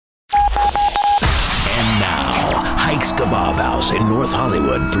Mike's Kebab House in North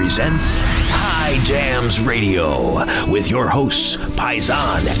Hollywood presents High Jams Radio with your hosts,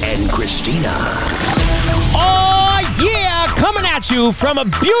 Paisan and Christina. Oh, yeah, coming at you from a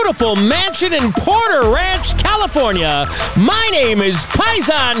beautiful mansion in Porter Ranch, California. My name is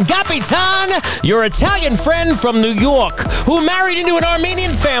Paisan Gapitan, your Italian friend from New York, who married into an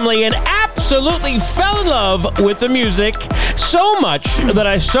Armenian family and absolutely fell in love with the music so much that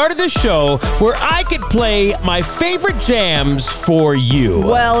I started this show where I could play my favorite jams for you.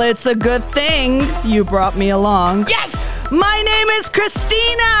 Well, it's a good thing you brought me along. Yes! My name is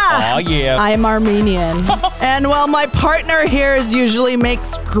Christina. Oh, yeah. I'm Armenian. And well, my partner here usually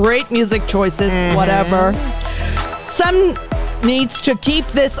makes great music choices, whatever. Some needs to keep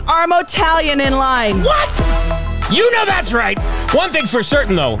this Armo-Italian in line. What? You know that's right. One thing's for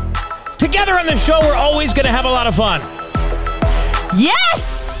certain, though. Together on the show, we're always going to have a lot of fun.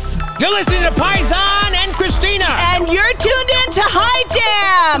 Yes! You're listening to Paisan and Christina. And you're tuned in to High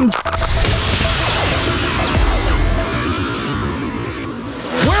Jams.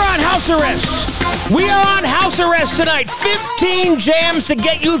 We're on house arrest. We are on house arrest tonight. 15 jams to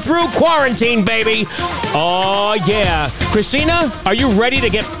get you through quarantine, baby. Oh, yeah. Christina, are you ready to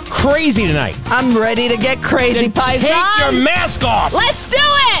get crazy tonight? I'm ready to get crazy, Paisan. Take your mask off. Let's do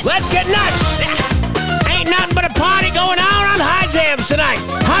it. Let's get nuts. Ain't nothing but a party going on High Jams tonight.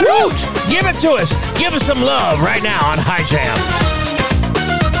 Harut, give it to us. Give us some love right now on High Jams.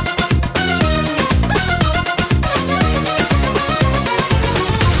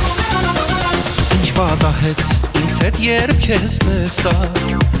 Պատահեց ինձ հետ երբ քեզ տեսա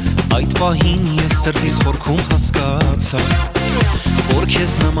Այդ պահին ես սրտիս խորքում հասկացա Որ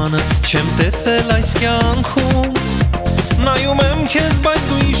քեզ նմանդ չեմ տեսել այս կյանքում Նայում եմ քեզ, բայց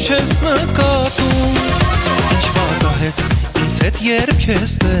դու իշես նկատում Ինչ պատահեց ինձ հետ երբ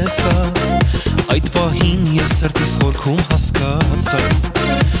քեզ տեսա Այդ պահին ես սրտիս խորքում հասկացա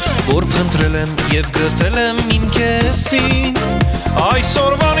Որ փնտրել եմ և գտել եմ իմ կեսին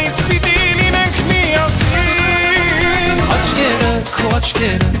Այսօրվանից պիտի լինենք միասին Աչքերը, քո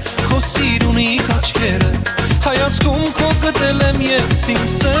աչքերը, քո սիրունիկ աչքերը Հայացքում քո գտել եմ ես իմ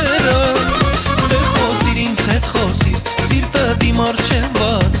սերը Դե խոսիր ինձ հետ խոսիր, սիրտը դիմար չեմ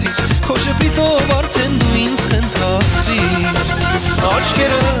բացիր Քո շպիտով արդեն դու ինձ խնդացրիր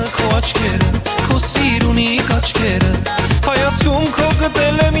Աչքերը, քո աչքերը, քո սիրունիկ աչքերը Հայացքում քո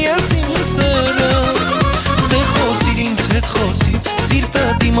գտել եմ ես իմ սերը Դե խոսիր ինձ հետ խոսիր, սիրտը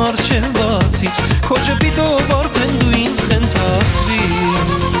դիմար չեմ բացիր Քո շպիտով արդեն դու ինձ խնդացրիր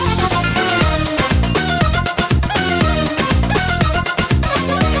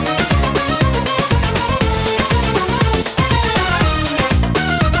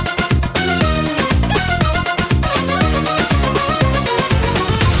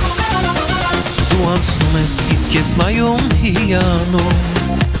Դու անցնում ես, իսկ ես նայում հիանում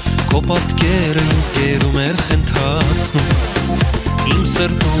Քո պատկերը ինձ գերում էր խնդացնում Իմ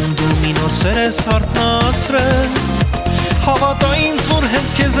սրտում դու մի նոր սեր ես հարտնացրել Հավատա ինձ, որ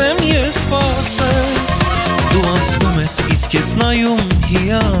հենց քեզ եմ ես սպասել Դու անցնում ես, իսկ ես նայում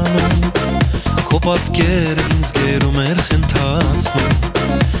հիանում Քո պատկերը ինձ գերում էր խնդացնում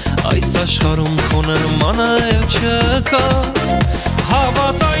Այս աշխարհում քո նմանը էլ չկա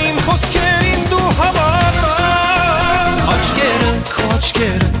Հավատա իմ խոսքերին դու հավատա Աչքերը, քո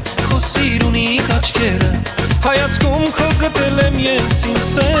աչքերը, քո սիրունիկ աչքերը Հայացքում քո գտել եմ ես իմ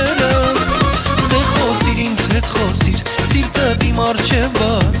սերը Դե խոսիր ինձ հետ խոսիր, սիրտը դիմար չեմ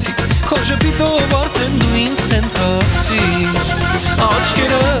բացիր Քո շպիտով արդեն դու ինձ խնդացրիր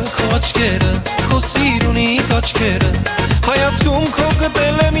Աչքերը, քո աչքերը, քո սիրունիկ աչքերը Հայացքում քո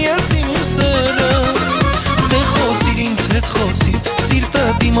գտել եմ ես իմ սերը Դե խոսիր ինձ հետ խոսիր, սիրտը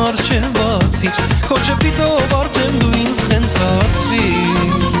դիմար չեմ բացիր Քո շպիտով արդեն դու ինձ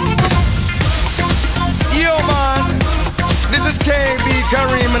խնդացրիր Yo man, this is KB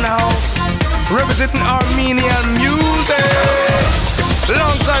Kareem in the house, representing Armenian music.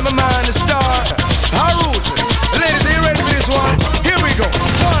 Alongside my man, the star, Harut. Ladies, are you ready for this one? Here we go. 1,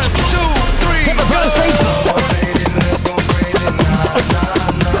 2, 3, go. Ladies, let's go crazy now,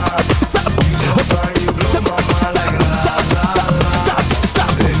 nah. So far you blow my mind like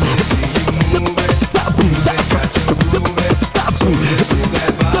Let me see you move it. Music got you grooving. So let's move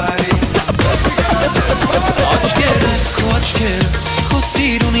that body. Աչքերը, քո աչքերը, քո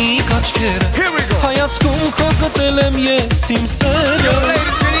սիրունիկ աչքերը Հայացքում քո գտել եմ ես իմ սերը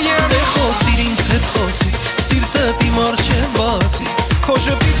Դե խոսիր ինձ հետ խոսիր, սիրտը դիմար չեմ բացի Քո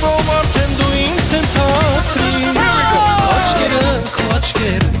շպիտով արդեն դու ինձ խնդացրիր Աչքերը, քո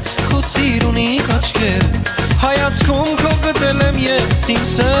աչքերը, քո սիրունիկ աչքերը Հայացքում քո գտել եմ ես իմ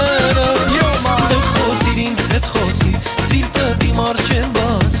սերը Դե խոսիր ինձ հետ խոսիր,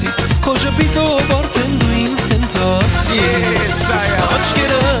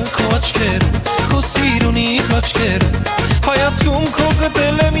 աչքերը հայացքում քո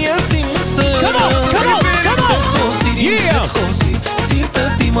գտել եմ ես իմ սերը Yeah.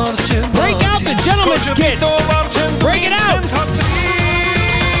 Break out the gentleman's kit. Break it out.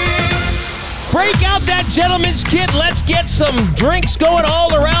 Break out that gentleman's kit. Let's get some drinks going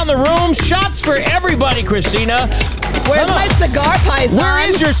all around the room. Shots for everybody, Christina. Where's my cigar, Paisan? Where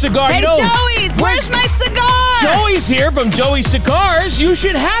is your cigar? Hey, Joey's, where's my cigar? Joey's here from Joey's Cigars. You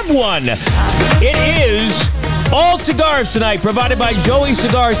should have one. It is all cigars tonight, provided by Joey's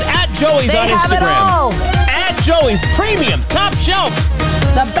Cigars at Joey's on Instagram. They have it all. At Joey's, premium, top shelf.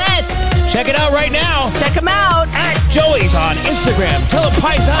 The best. Check it out right now. Check them out. At Joey's on Instagram. Tell a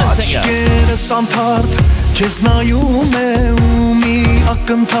Paisan singer. Աչքերս անթարդ քեզ նայում է ու մի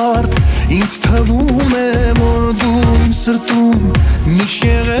ակնթարդ ինձ թվում է որ դու իմ սրտում միշտ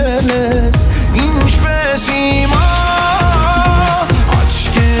եղել ես ինչպես հիմա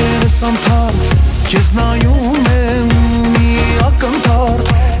Աչքերս անթարդ քեզ նայում է ու մի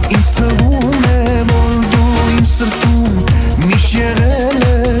ակնթարդ ինձ թվում է որ դու իմ սրտում միշտ եղել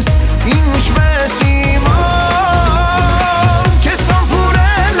ես ինչպես հիմա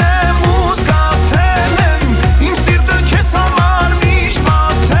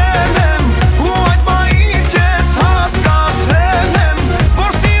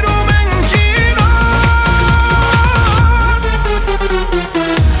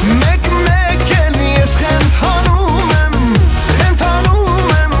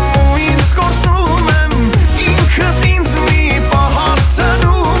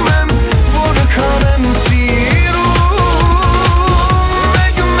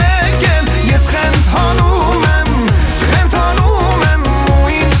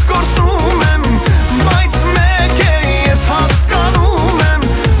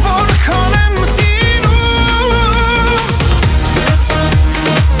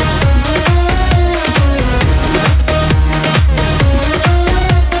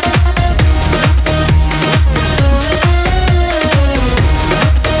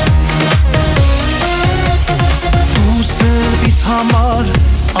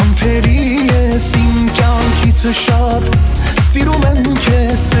Շատ սիրում եմ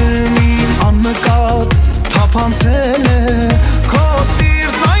քեզ իմ աննկատ թափանցել է քո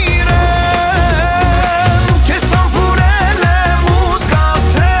սիրտն այրեն քեզ ամփուրել եմ ու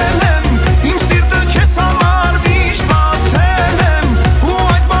զգացել եմ իմ սիրտը քեզ համար միշտ բացել եմ ու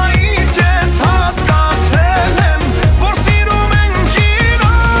այդ բանից ես հասկացել եմ որ սիրում ենք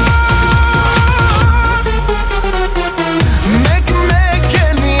իրար մեկ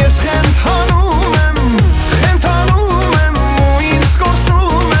էլ ես խնդանում եմ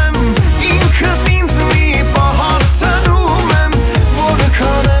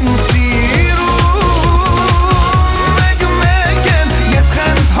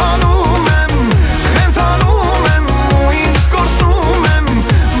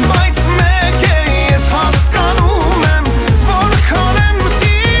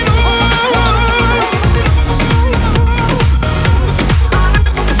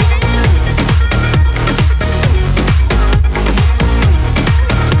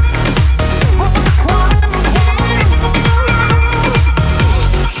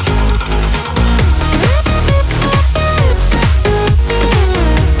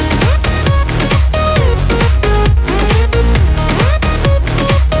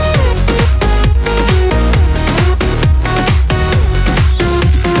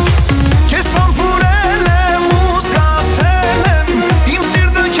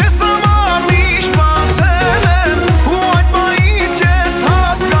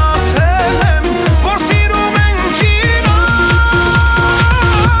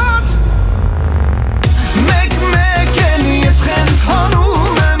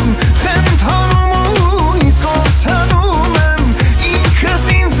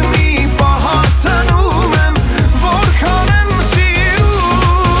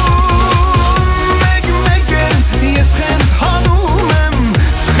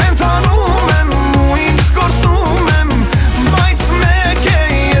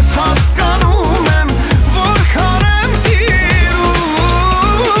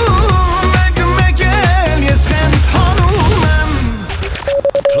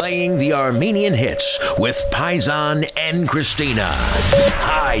Armenian hits with Paisan and Christina.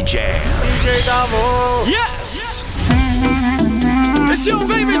 High Jam. DJ Damo. Yes! It's your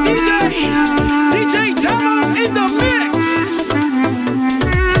favorite DJ, DJ Damo in the mix.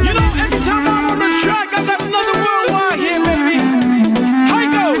 You know, every time I'm on the track, I got another worldwide here, baby. How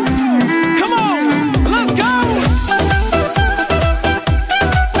you go? Come on, let's go!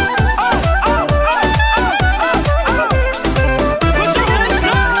 Put your hands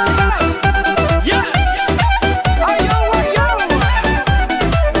up! Yes!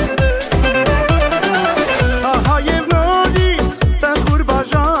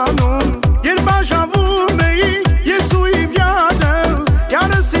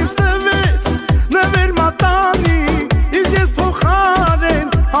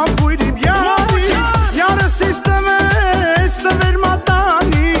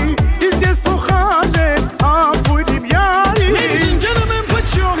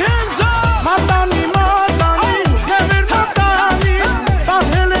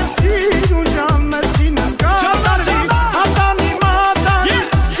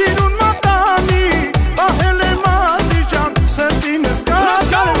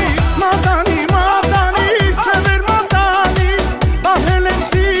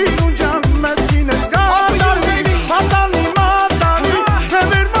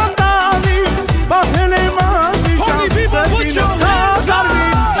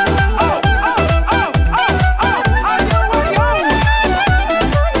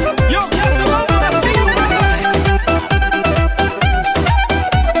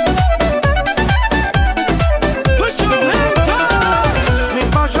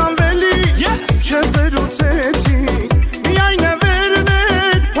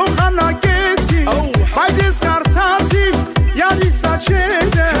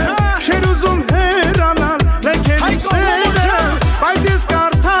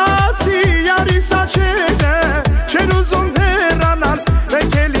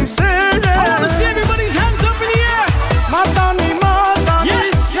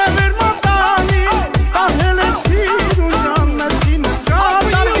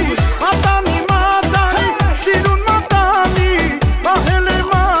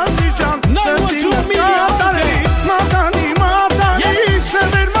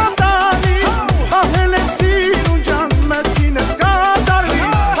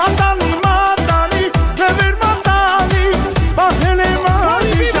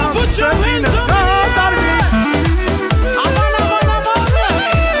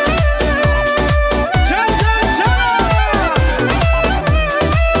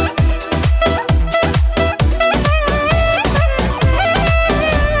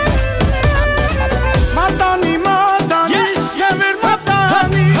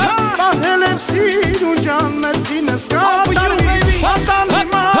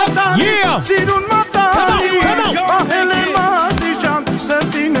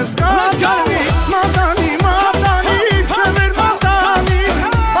 Let's go. Madani, madani, sever madani.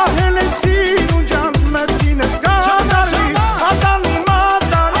 Ahele sirun can medines kadari. Madani,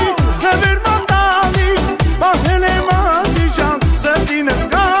 madani, sever madani. Ahele mazi can sevdines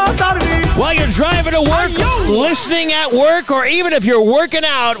kadari. While you're driving to work, listening at work, or even if you're working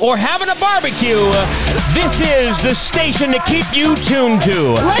out or having a barbecue, this is the station to keep you tuned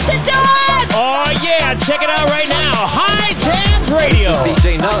to. Listen to us! Oh yeah, check it out right now. High Jams Radio. This is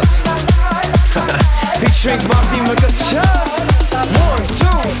DJ Nug. Featuring Bobby Magacha. 1,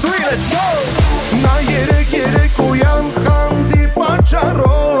 2, 3, let's go. Na երեք ույան խանդի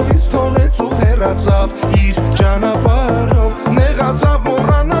պատճառով ինձ թողեց ու հեռացավ իր ճանապարհով նեղացավ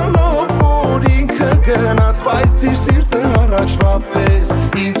մոռանալով որ ինքը գնաց բայց իր սիրտը առաջվա պես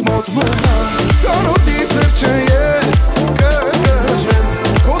ինձ մոտ մնաց կանոտից վերջը ես կգժվեմ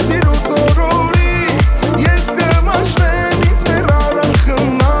քո սիրուց օրորի ես կմաշվեմ ինձ մեր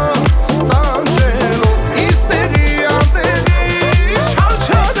առախնա տանջելով իր տեղի անտեղի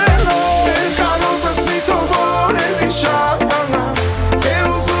չաչադելով կանոտս մի թողոր էլի շատ բանա թե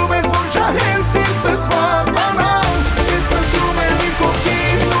ուզում ես որ ջահեն սիրտս վատանա ես նստում եմ իմ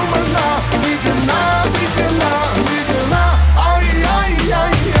կողքին ու մնա մի գնա այ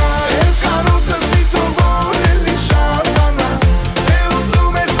կանոտս մի թողոր էլի շատ բանա թե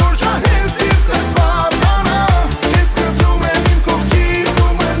ուզում ես որ ջահեն սիրտս վատանա ես նստում եմ իմ կողքին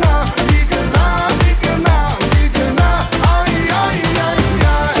ու մնա մի գնա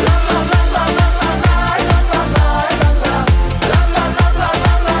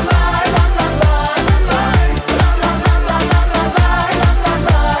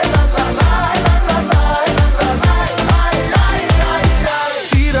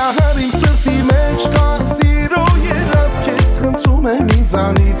Սիրահարի սրտի մեջ կա սիրո երաս քեզ խնդրում եմ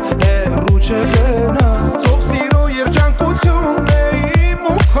ինձանից հեռու չգնաս Թող սիրո երջանկությունն է իմ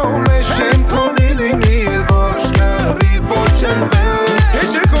ու քո մեջ չեմ թողնի լինի ոչ կռի ոչ էլ վեր թե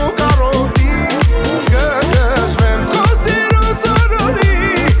չէ քո կարոտից կգժվեմ քո սիրուց օրորի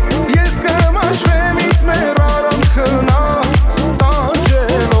ես կմաշվեմ ինձ մեր առանքնա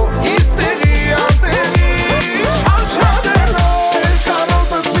տանջելով ինձ տեղի անտեղի չաչադելով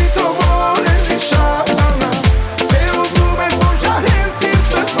կանոտս մի թողոր էլի շատ բանա թե ուզում ես որ ջահեն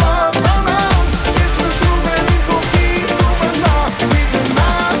սիրտս վատանա ես նստում եմ իմ կողքին ու մնա մի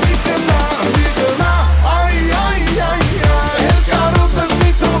գնա այ կանոտս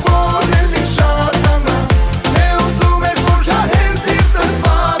մի թողոր էլի շատ բանա թե ուզում ես որ ջահեն սիրտս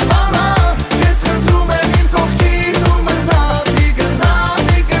վատանա ես նստում եմ իմ կողքին ու մնա մի գնա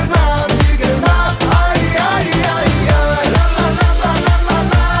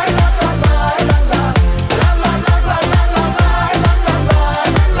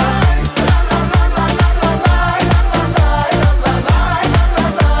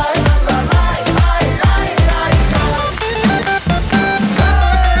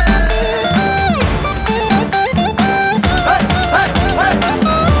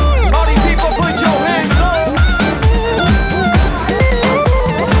Party people, put your hands up.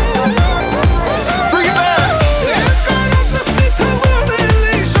 Bring it back. կանոտս մի թողոր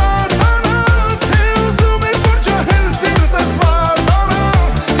էլի շատ բանա թե ուզում ես որ ջահեն սիրտս վատանա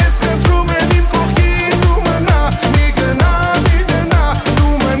ես խնդրում եմ իմ կողքին ու մնա մի գնա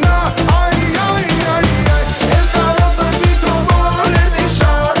դու մնա այ կանոտս մի թողոր էլի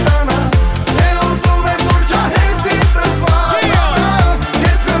շատ բանա թե ուզում ես որ ջահեն սիրտս վատանա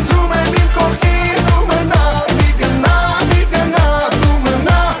ես խնդրում եմ իմ կողքին ու մնա մի գնա դու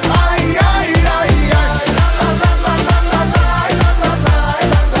մնա այ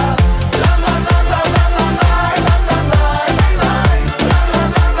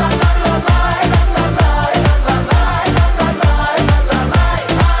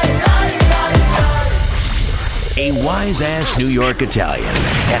A wise-ass New York Italian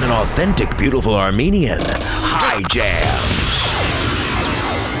and an authentic, beautiful Armenian. High Jams.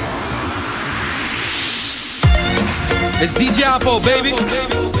 It's DJ Apo, baby.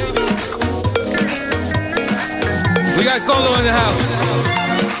 We got Colo in the house.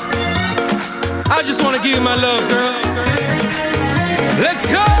 I just want to give you my love, girl. Let's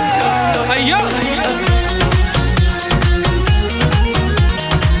go! Hey, yo!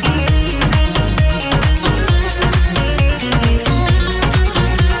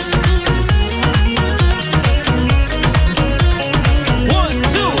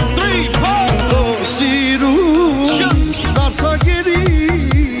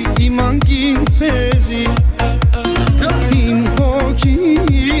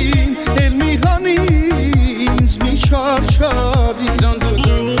 Don't do it,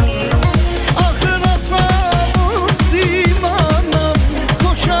 girl.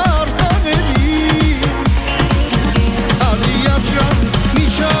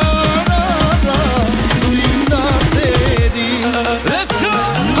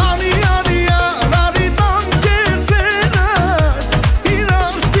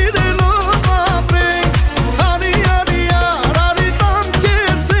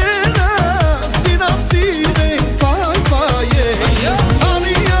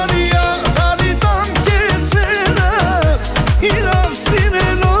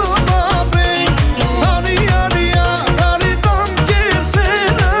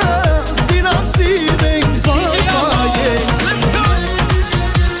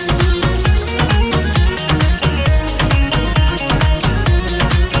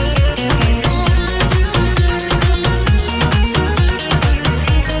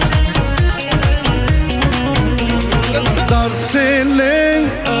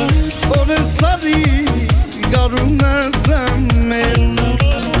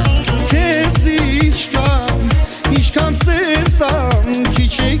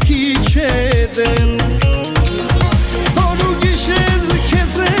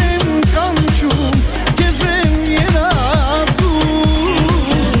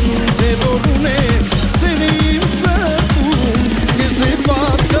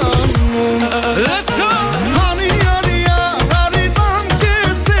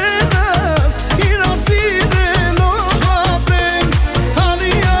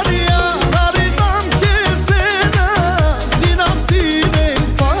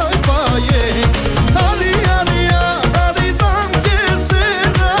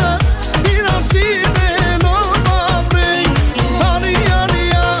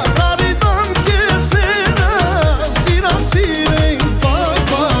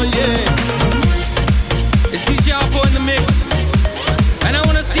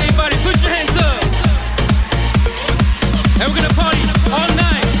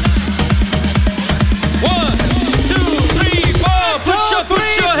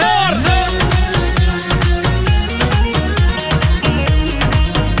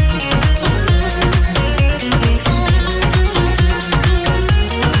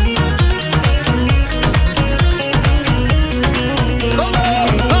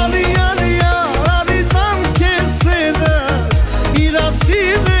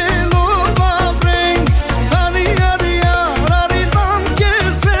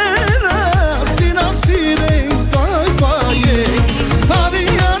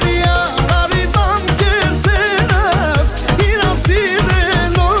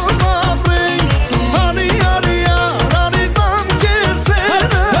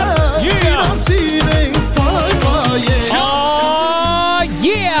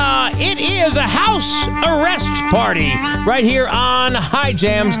 party right here on High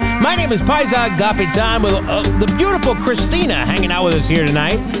Jams. My name is Paisan Gapitan with the beautiful Christina hanging out with us here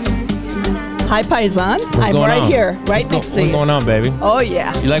tonight. Hi, Paisan. I'm right here, right next to you. What's going on, baby? Oh,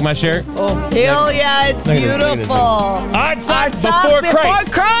 yeah. You like my shirt? Oh, hell yeah, it's beautiful. Arts before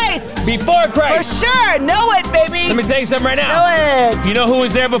Christ. Before Christ. For sure. Know it, baby. Let me tell you something right now. Know it. You know who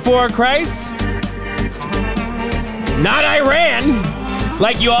was there before Christ? Not Iran,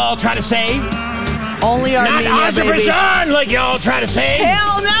 like you all try to say. Only Armenia, Not Azerbaijan, baby. like you all try to say.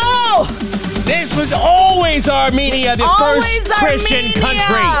 Hell no! This was always Armenia, the first Christian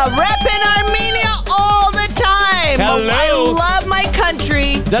country. Repping Armenia all the time. Hello. I love my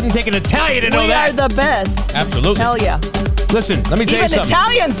country. Doesn't take an Italian to know that. We are the best. Absolutely. Hell yeah. Listen, let me tell you Even something.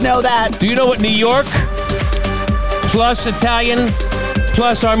 Italians know that. Do you know what New York plus Italian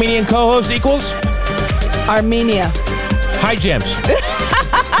plus Armenian co-host equals? Armenia. High Jams.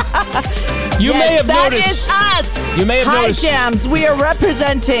 You may have noticed. That is us. You may have High noticed. Jams. We are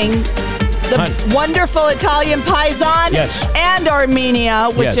representing the wonderful Italian Paisan and Armenia,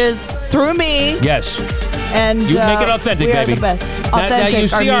 which is through me. Yes. And you make it authentic, we baby. Are the best. Now you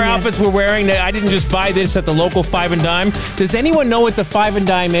see our outfits we're wearing. I didn't just buy this at the local Five and Dime. Does anyone know what the Five and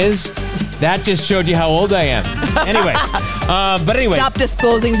Dime is? That just showed you how old I am. Anyway, Stop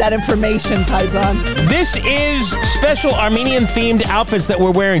disclosing that information, Paisan. This is special Armenian-themed outfits that we're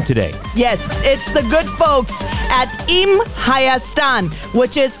wearing today. Yes, it's the good folks at Im Hayastan,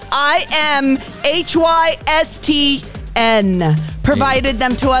 which is IMHYSTN. Provided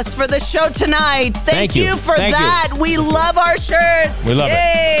them to us for the show tonight. Thank you for that. We love our shirts. We love it.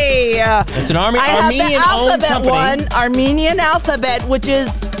 It's an I Armenian-owned have the alphabet company. one, Armenian alphabet, which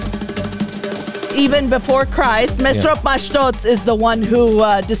is even before Christ. Mesrop Mashtots is the one who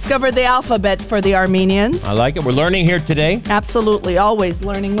discovered the alphabet for the Armenians. I like it. We're learning here today. Absolutely. Always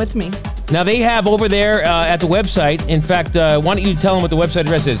learning with me. Now, they have over there at the website, in fact, why don't you tell them what the website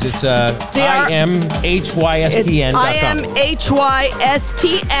address is? It's IMHYSTN.com.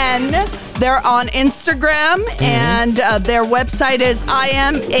 IMHYSTN. They're on Instagram, and their website is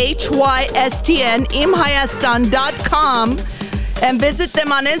IMHYSTN, imhayastan.com. And visit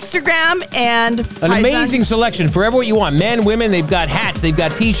them on Instagram and an amazing selection for what you want. Men, women, they've got hats, they've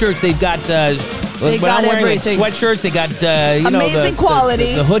got t-shirts, they've got they what got I'm wearing, everything. like sweatshirts, they got amazing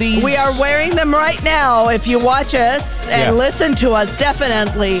quality. The hoodies. We are wearing them right now. If you watch us and listen to us,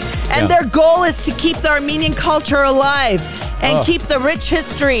 definitely. And their goal is to keep the Armenian culture alive and keep the rich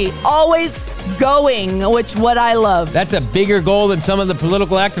history always going, which what I love. That's a bigger goal than some of the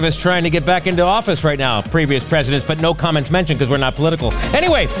political activists trying to get back into office right now, previous presidents, but no comments mentioned because we're not political.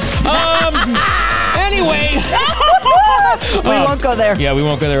 Anyway, we won't go there. Yeah, we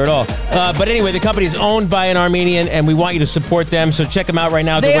won't go there at all. But anyway, the company is owned by an Armenian, and we want you to support them, so check them out right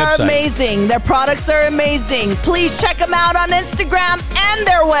now at They their are website. amazing. Their products are amazing. Please check them out on Instagram and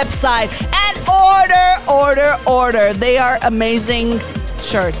their website. And order. They are amazing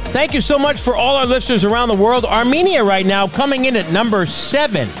shirts. Thank you so much for all our listeners around the world. Armenia right now coming in at number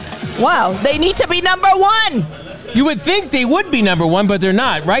 7. Wow, they need to be number 1. You would think they would be number 1, but they're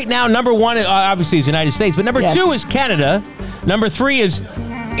not. Right now, number 1 obviously is the United States, but number 2 is Canada. Number 3 is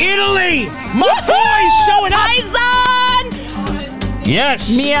Italy. My boys showing up. Paisan! Yes.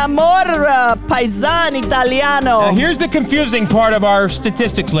 Mi amor, Paisan Italiano. Now, here's the confusing part of our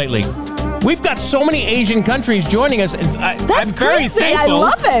statistics lately. We've got so many Asian countries joining us, and That's I'm very crazy. thankful. I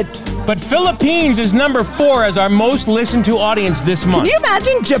love it. But Philippines is number 4 as our most listened to audience this month. Can you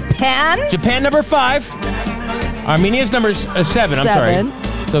imagine Japan? Japan number 5. Armenia's number 7. I'm sorry.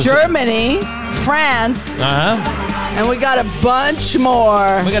 So, Germany, France, and we got a bunch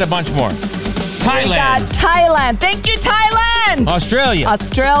more. We got a bunch more. Thailand. We got Thailand. Thank you, Thailand. Australia.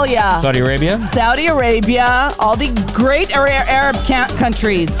 Saudi Arabia. All the great Arab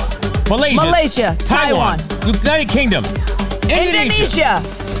countries. Malaysia. Taiwan. United Kingdom. Indonesia.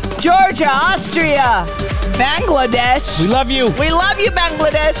 Georgia. Austria. Bangladesh. We love you. We love you,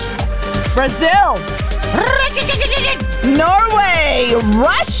 Bangladesh. Brazil. Norway.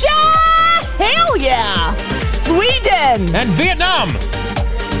 Russia. Hell yeah. Sweden. And Vietnam.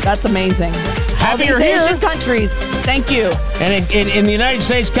 That's amazing. Happy All you're these here. Asian countries. Thank you. And in the United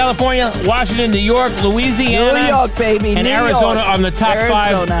States, California, Washington, New York, Louisiana, New York, baby. and New Arizona York. on the top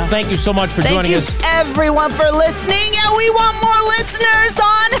Arizona. 5. Thank you so much for joining us. Thank you, everyone, for listening. And we want more listeners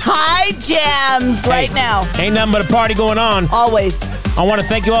on High Jams right now. Ain't nothing but a party going on. Always. I want to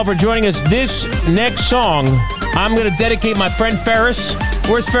thank you all for joining us. This next song, I'm going to dedicate my friend Ferris.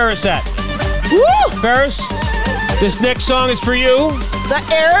 Where's Ferris at? Woo! Ferris, this next song is for you. The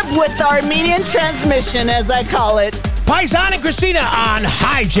Arab with the Armenian transmission, as I call it. Paisan and Christina on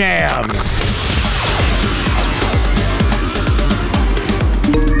High Jam.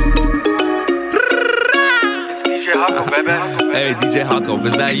 Hako, baby. Hey, DJ Hako,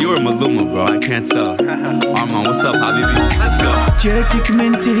 is that you or Maluma, bro? I can't tell. Armand, what's up, Habibi? Let's go. جيتك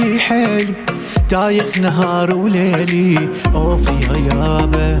من حالي دايخ نهار وليلي اوف يا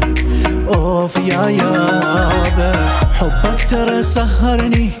يابا اوف يا يابا حبك ترى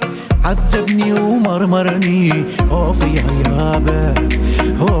سهرني عذبني ومرمرني اوف يا يابا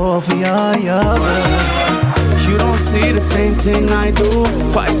اوف يا يابا You don't see the same thing I do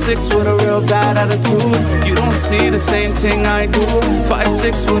 5'6" with a real bad attitude You don't see the same thing I do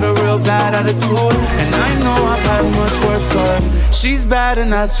 5'6" with a real bad attitude And I know I've had much worse but she's bad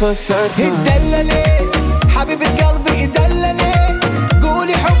and that's for certain اتدللي حبيبة قلبي اتدللي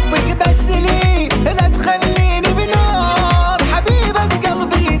قولي حبك بس لي لا تخليني بنار حبيبة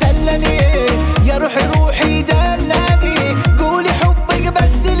قلبي دللي يا روحي روحي دللي قولي حبك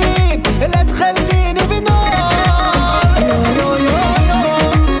بس لي لا تخليني بنار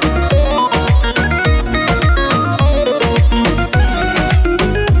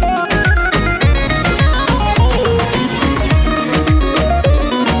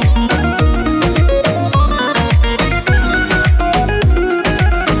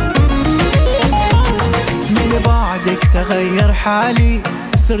تغير حالي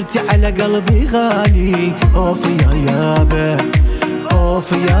صرتي على قلبي غالي اوف يا يابا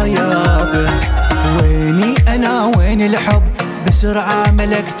اوف يا يابا ويني انا وين الحب بسرعة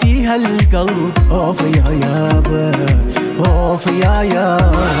ملكتي هالقلب اوف يا يابا اوف يا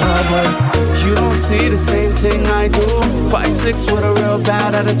يابا You don't see the same thing I do 5'6" with a real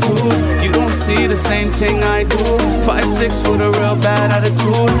bad attitude You don't see the same thing I do 5'6" with a real bad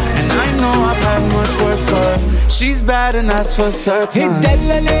attitude And I know I've had much worse but she's bad and that's for certain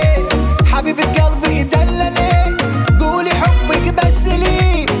اتدللي حبيبة قلبي اتدللي قولي حبك بس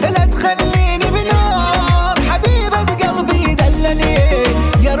لي لا تخليني بنار حبيبة قلبي دللي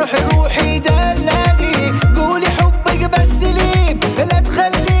يا روحي روحي دللي قولي حبك بس لي لا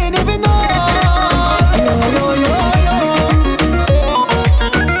تخليني بنار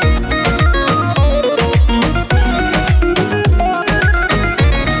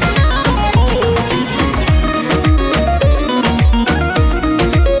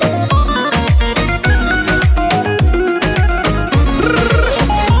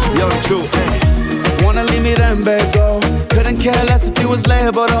Care less if you was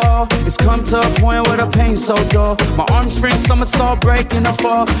labeled at all It's come to a point where the pain's so dull My arms spring somersault breaking the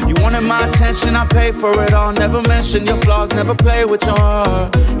fall You wanted my attention, I paid for it all Never mention your flaws, never play with your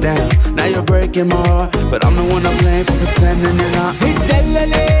heart Damn, now you're breaking my heart But I'm the one to blame for pretending you're not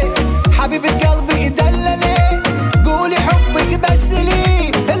اتدللي حبيبة قلبي اتدللي قولي حبك بس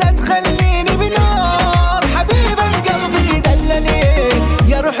لي لا تخليني بنار حبيبة قلبي دللي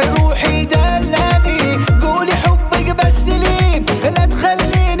يا روحي روحي دللي قولي حبك بس لي لا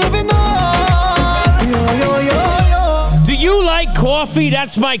تخليني بنار يو يو يو Do you like coffee?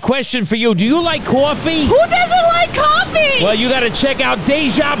 That's my question for you. Do you like coffee? Who doesn't like coffee? Well, you got to check out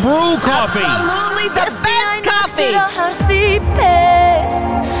Deja Brew Coffee. Absolutely the best coffee.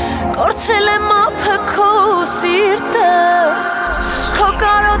 Կորցրել եմ ապը քո սիրտս Քո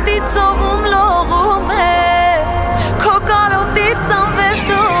կարոտից ողում լողում է Քո կարոտից անվերջ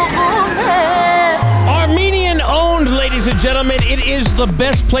դողում է Armenian owned, ladies and gentlemen. It is the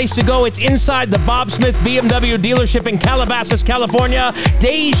best place to go. It's inside the Bob Smith BMW dealership in Calabasas, California.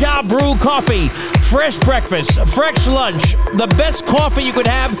 Deja Brew Coffee. Fresh breakfast, fresh lunch, the best coffee you could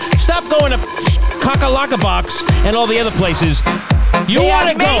have. Stop going to Kakalaka Box and all the other places. You want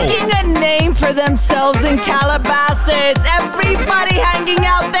to go. They are making a name for themselves in Calabasas. Everybody hanging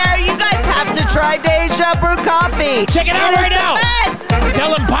out there, you guys have to try Deja Brew Coffee. Check it out right now. Best.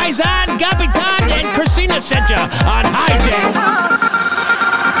 Tell them Paisan, Gapitan, and Christina sent you on Hijack.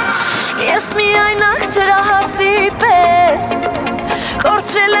 Ես միայն աղջրահասի պես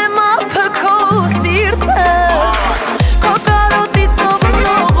Կորցրել եմ ապը քո սիրտս Քո կարոտից ողում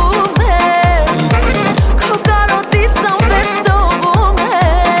լողում է Քո կարոտից անվերջ դողում է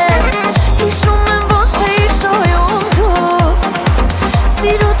Հիշում եմ ոնց էի շոյում դու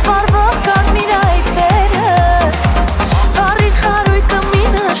Սիրուց վարվող կարմիր այտերս Վարիր խարույկը մի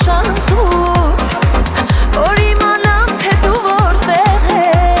նշան դու Որ իմանամ թե դու որտեղ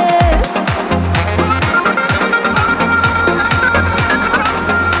ես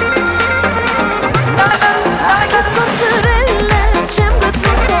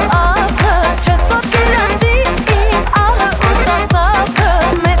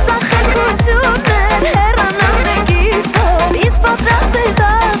Պատրաստ էր դա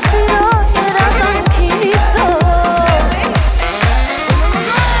սիրո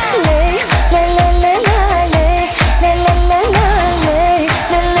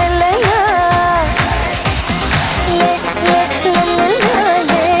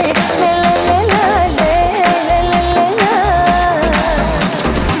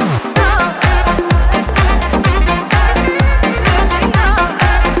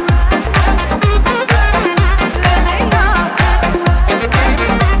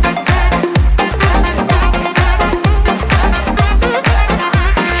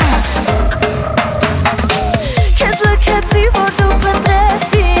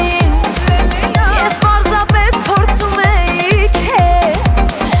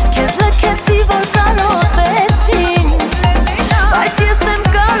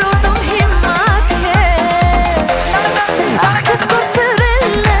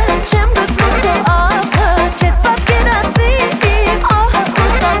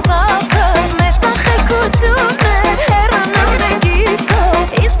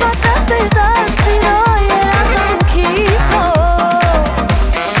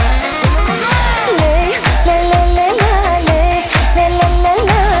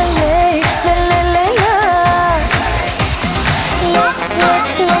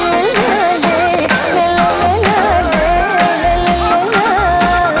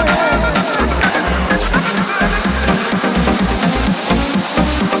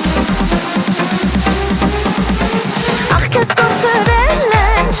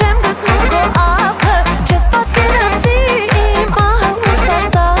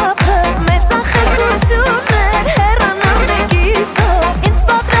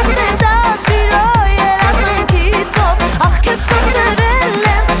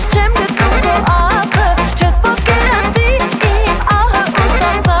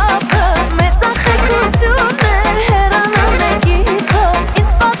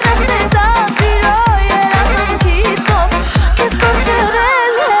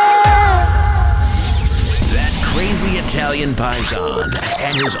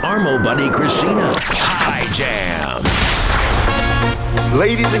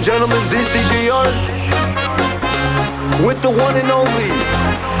Ladies and gentlemen, this DJ Art with the one and only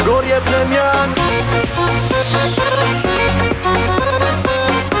Goria Plemian.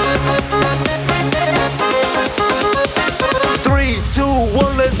 3, 2,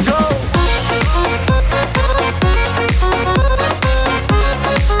 1, let's go.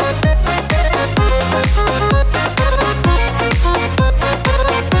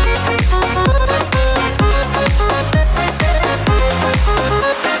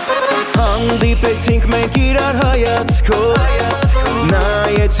 Հանդիպեցինք մենք իրար հայացքով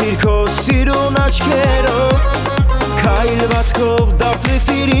Նայեցիր քո սիրուն աչքերով Քայլվածքով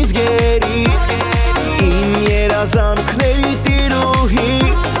դարձրեցիր ինձ գերի Իմ երազանքների տիրուհի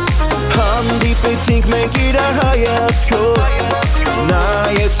Հանդիպեցինք մենք իրար հայացքով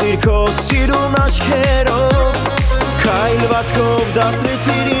Նայեցիր քո սիրուն աչքերով Քայլվածքով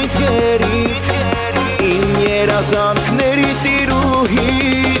դարձրեցիր ինձ գերի Իմ երազանքների տիրուհի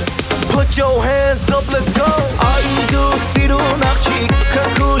Put your hands up, let's go. Այդու սիրուն աղջիկ,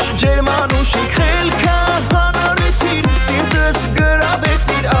 քրքուշ ջերմանուշիկ Խելքա հանարեցիր, սիրտս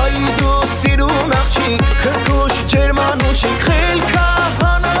գրավեցիր Այդու սիրուն աղջիկ, քրքուշ ջերմանուշիկ Խելքա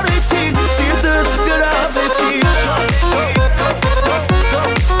հանարեցիր, սիրտս գրավեցիր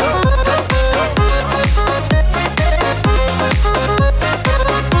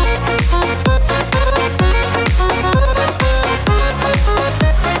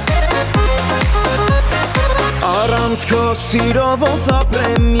Առանց քո սիրով ոնց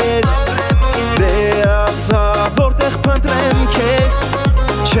ապրեմ ես Դե ասա որտեղ փնտրեմ քեզ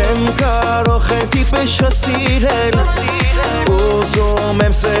Չեմ կարող խենթի պես չսիրել Ուզում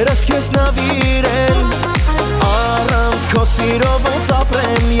եմ սերս քեզ նվիրել Առանց քո սիրով ոնց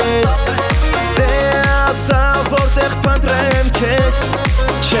ապրեմ ես Դե ասա որտեղ փնտրեմ քեզ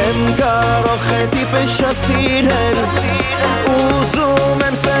Չեմ կարող խենթի պես չսիրել Ուզում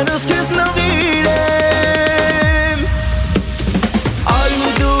եմ սերս քեզ նվիրել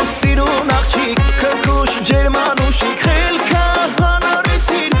Սիրուն աղջիկ, քրքուշ ջերմանուշիկ Խելքա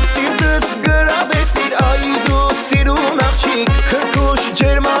հանարեցիր, սիրտս գրավեցիր Այդու սիրուն աղջիկ, քրքուշ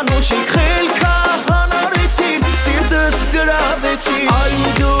ջերմանուշիկ Խելքա հանարեցիր, սիրտս գրավեցիր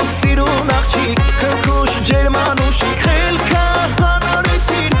Այդու սիրուն աղջիկ, քրքուշ ջերմանուշիկ Խելքա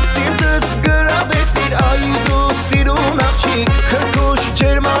հանարեցիր, սիրտս գրավեցիր Այդու սիրուն աղջիկ, քրքուշ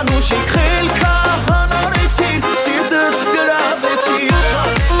ջերմանուշիկ Խելքա հանարեցիր, սիրտս գրավեցիր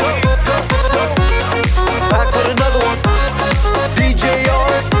Back with another one. DJ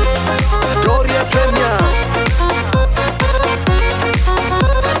Art, Goria Plemian.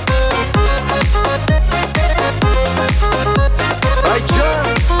 Right, John.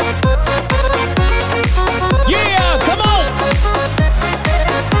 Yeah, come on.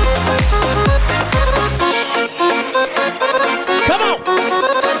 Come on.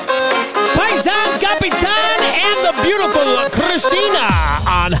 Paisan Capitan and the beautiful Christina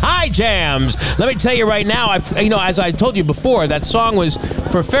on High Jams. Let me tell you right now, as I told you before, that song was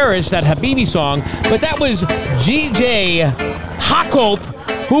for Ferris, that Habibi song, but that was GJ Hakop,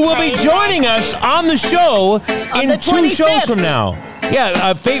 who will be joining us on the show in 2 shows from now.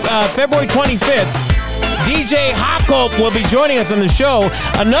 Yeah, February 25th. DJ Hakop will be joining us on the show.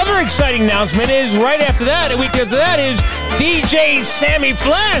 Another exciting announcement is right after that, a week after that, is DJ Sammy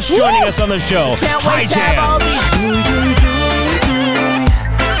Flash joining us on the show. Can't wait to have all these.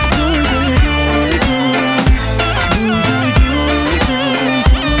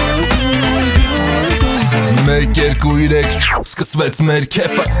 Մեկ, երկու, երեք, սկսվեց մեր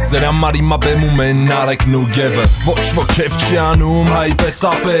քեֆը Ձեր համար հիմա բեմում են Նարեկն ու Գևը Ոչ ոք քեֆ չի անում, հայ պես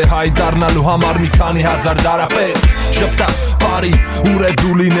ապե Հայ դառնալու համար մի քանի հազար դարապետ Շպտա, բարի, ուր է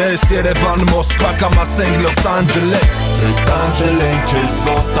դու լինես Երևան, Մոսկվա կամ ասենք Լոս Անջելես Տանջել են քեզ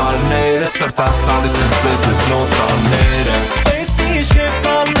օտարները Սրտանց տալիս են ձեզ ես նոտաները Ես ինչ քեֆ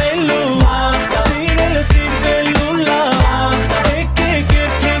անելու Սիրելը սիրվելու լավ Եկեք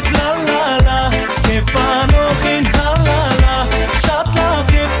երկեք լա լա լա Քեֆ անողին հալալա Շատ լավ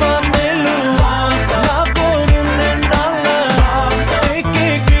քեֆ անելու Լավ որ ունենալը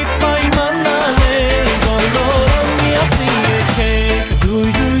Եկեք մի պայմանալ է Բոլորը միասին եկեք Դույ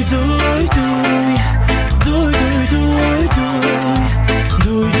դույ դույ դույ Դույ դույ դույ դույ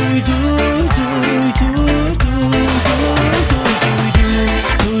Դույ դույ դույ դույ Դույ դույ դույ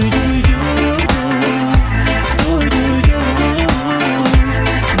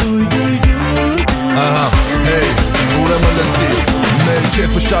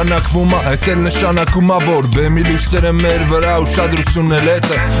Կեֆը շարնակվում է, հետ էլ նշանակում է որ բեմի լույսերը մեր վրա ուշադրությունն էլ հետ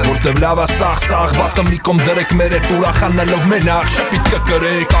է որտև լավ է սաղ վատը մի կողմ դրեք մեր հետ ուրախանալով մենակ շպիտ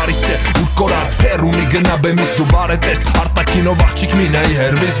կկրեք արիստ է ուր կորար հերունի գնա բեմից դու բարետես արտակինով աղջիկ մինայի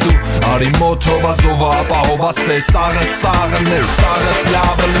հերվից դու արի մոտ հովազովը ապահովաց տես սաղըներ սաղըս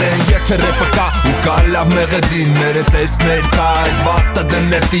լավն են եթե ռեպը կա ու կա լավ մեղեդին մեր հետ տեսներ կա այդ վատը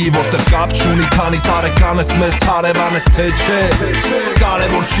դնետի որտեղ կապ չունի քանի տարեկան ես մեզ հարևան ես թե չէ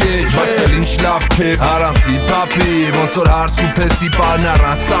կարևոր չի բայց էլ ինչ լավ քեֆ առանց հիփ-հոփի ոնց որ հարս ու փեսի բան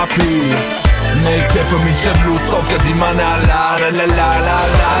առանց սափի Մեր քեֆը մինչև լուսով կդիմանա լա լա լա լա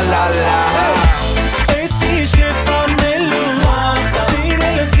լա լա լա Ես ինչ կեփանելու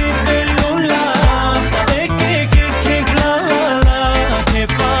Սիրելը սիրվելու լավ Եկեք եկեք լա լա լա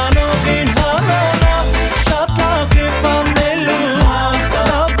Կեփանողին հալա լա Շատ լավ կեփանելու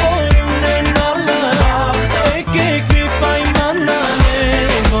Լավ որ ունենալ լավ Եկեք մի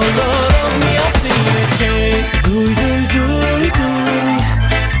պայմանանել Բոլորով միասին եկեք Դույ դույ դույ դույ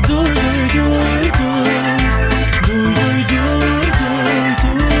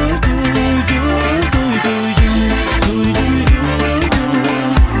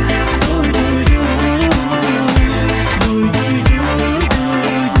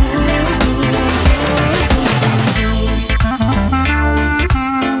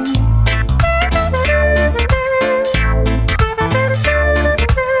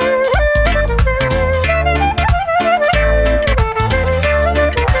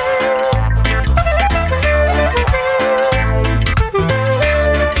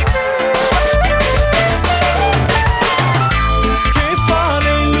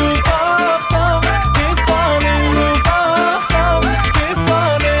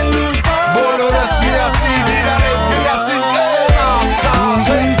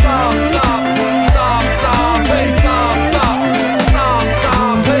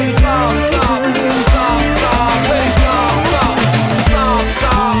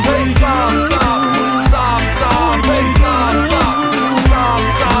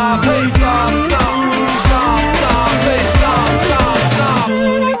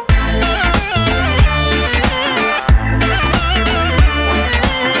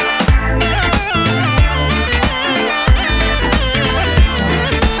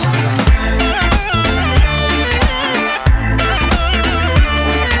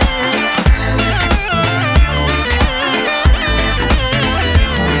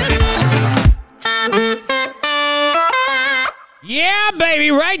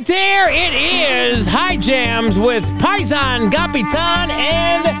Right there, it is High Jams with Paisan, Gapitan,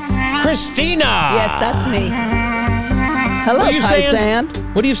 and Christina. Yes, that's me. Hello,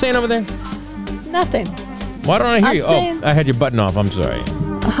 Paisan. What are you saying over there? Nothing. Why don't I hear you? Oh, I had your button off. I'm sorry.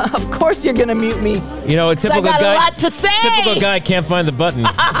 Of course you're going to mute me. You know, a typical I got guy. a lot to say. Typical guy can't find the button.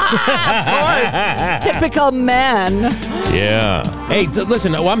 Of course. Typical man. Yeah. Hey,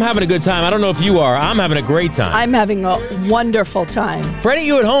 listen, I'm having a good time. I don't know if you are. I'm having a great time. I'm having a wonderful time. For any of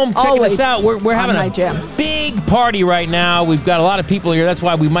you at home checking us out, we're having a jams. Big party right now. We've got a lot of people here. That's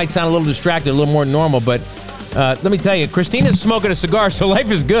why we might sound a little distracted, a little more than normal. But let me tell you, Christina's smoking a cigar, so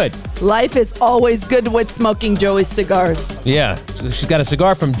life is good. Life is always good with smoking Joey's cigars. Yeah. She's got a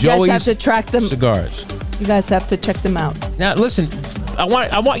cigar from Joey's You guys have to track them. Cigars. You guys have to check them out. Now, listen, I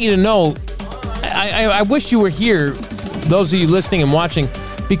want you to know, I wish you were here, those of you listening and watching,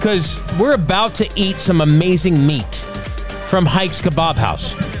 because we're about to eat some amazing meat from Hike's Kebab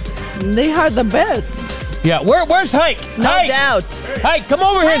House. They are the best. Yeah, where's Hike? No doubt. Hike, come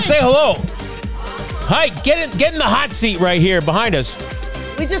over here and say hello. Hike, get in the hot seat right here behind us.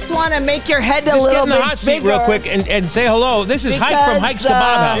 We just want to make your head a Just little get in the hot seat real quick and say hello. This is Hike from Hike's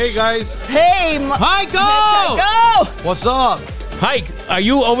Kebab House. Hey, guys. Hey, Hike, go! What's up? Hike, are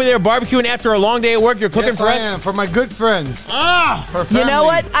you over there barbecuing after a long day at work? You're cooking for us? Yes, I am. For my good friends. For You know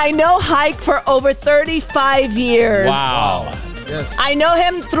what? I know Hike for over 35 years. Wow. Yes. I know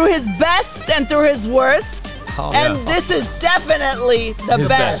him through his best and through his worst. Oh, and yeah. this is definitely the His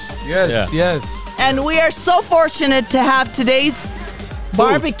best. Yes, yes. And we are so fortunate to have today's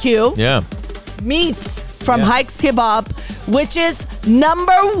barbecue Yeah. meats from Hike's Kebab, which is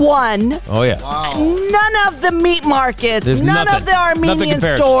 #1. Oh, yeah. None of the meat markets, There's none nothing. of the Nothing Armenian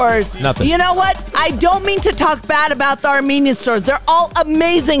compares. stores. Nothing. You know what? I don't mean to talk bad about the Armenian stores. They're all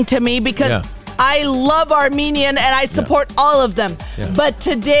amazing to me because Yeah. I love Armenian and I support all of them. Yeah. But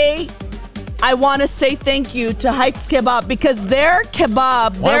today, I want to say thank you to Hike's Kebab because their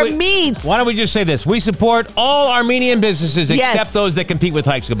kebab, their meats. Why don't we just say this? We support all Armenian businesses Yes. except those that compete with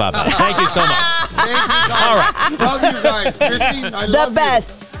Hike's Kebab House. Thank you so much. Thank you, guys. All right. Love you guys. Christine, I love The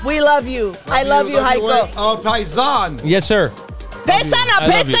best. We love you. I love you, Heiko. Paisan. Yes, sir. Pesana,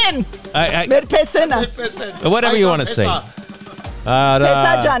 pesen. Mer pesena. Whatever you want to say.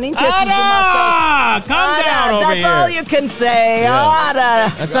 Pesa Johnny. Calm down over That's here. all you can say.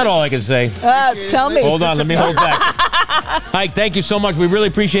 That's not all I can say. Tell me. Hold on, let me hold back. Hike, thank you so much. We really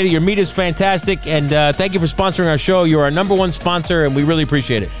appreciate it. Your meat is fantastic, and thank you for sponsoring our show. You're our #1 sponsor, and we really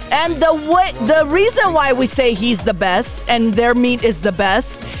appreciate it. And the reason why we say he's the best and their meat is the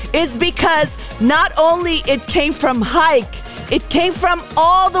best is because not only it came from Hike, it came from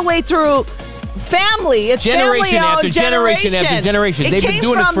all the way through family. It's Generation family-owned, after generation after generation. It They've been came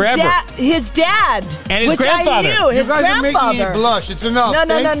doing this from forever. his dad. And his which grandfather. I knew, his You guys are making grandfather. me blush. It's enough. No.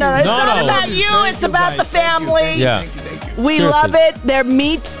 Thank It's you. not No. about you. It's about the family. Yeah. We Seriously. love it. Their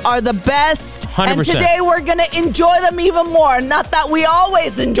meats are the best. 100%. And today we're going to enjoy them even more. Not that we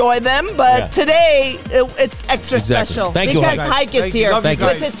always enjoy them, but Yeah. today it's extra Exactly. special. Thank you, because Hike. Hike is here Love you with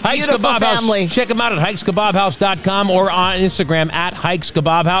guys. his Hike's beautiful Kebab family. House. Check them out at hikeskebabhouse.com or on Instagram at Hikes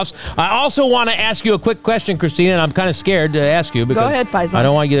Kebab House. I also want to ask you a quick question, Christina, and I'm kind of scared to ask you because ahead, Paisan. I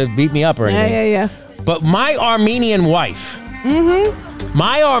don't want you to beat me up or anything. Yeah. But my Armenian wife.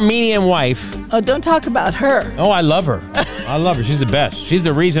 My Armenian wife. Oh, don't talk about her. Oh, I love her. I love her. She's the best. She's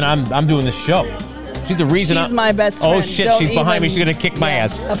the reason I'm doing this show. She's the reason She's my best friend. Oh shit, Don't she's behind me. even- She's gonna kick my Yeah,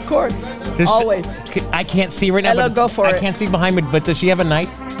 ass. Of course. There's- Always. I can't see right now. Ella, but go for I it. can't see behind me, but does she have a knife?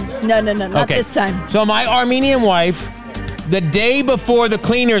 No, not this time. So my Armenian wife, the day before the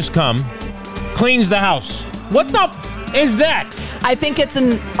cleaners come, cleans the house. What the is that? I think it's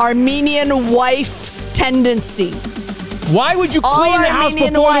an Armenian wife tendency. Why would you All clean the house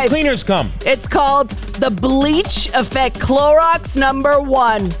Armenian before wives. the cleaners come? It's called the bleach effect. Clorox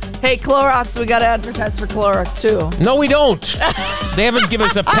 #1. Hey, Clorox, we got to advertise for Clorox too. No, we don't. They haven't given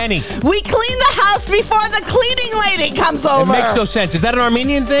us a penny. We clean the house before the cleaning lady comes It over. makes no sense. Is that an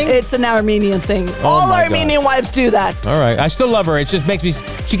Armenian thing? It's an Armenian thing. Oh All my Armenian wives do that. All right. I still love her. It just makes me.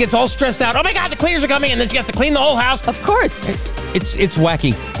 She gets all stressed out. Oh my God, the cleaners are coming, and then she has to clean the whole house. Of course. It's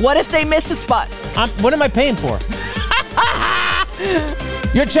wacky. What if they miss a spot? What am I paying for?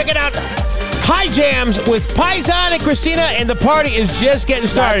 You're checking out High Jams with Paisan and Christina, and the party is just getting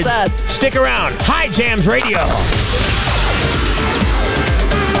started. That's us. Stick around. High Jams Radio.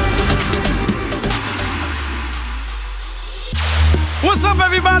 What's up,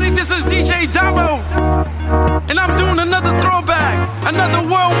 everybody? This is DJ Damo, and I'm doing another throwback, another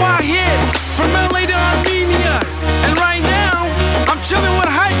worldwide hit from LA to Armenia. And right now, I'm chilling with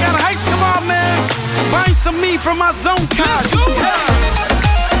Hike at Hike's Kebab, man. Buying some meat from my zone couch.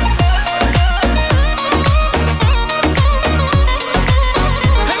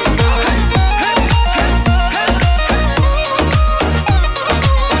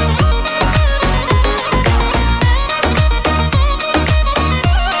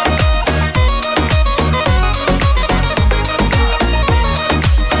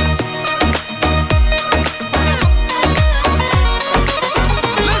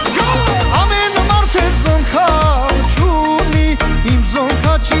 Ամեն մարդը զոնքա չունի, իմ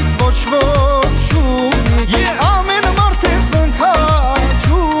զոնքաչից ոչ ոք չունի։ Ամեն մարդը զոնքա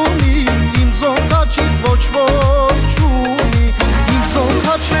չունի, իմ զոնքաչից ոչ ոք չունի։ Իմ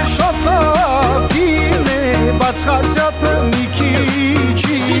զոնքաչը շատ լավին է, բայց խասյաթը մի քիչ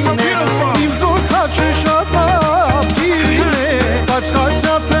է։ Իմ զոնքաչը շատ լավին է, բայց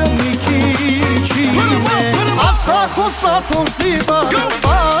խասյաթը մի քիչ է։ Ասա խոսա թորսի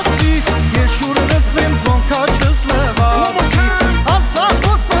բարբասի, ես շուր լսնեմ զոնքաչս լվացի։ Ասա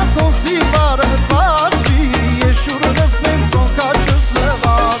խոսա թորսի բարբասի, ես շուր լսնեմ զոնքաչս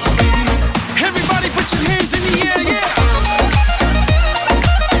լվացի։ Everybody put your hands in the air, yeah.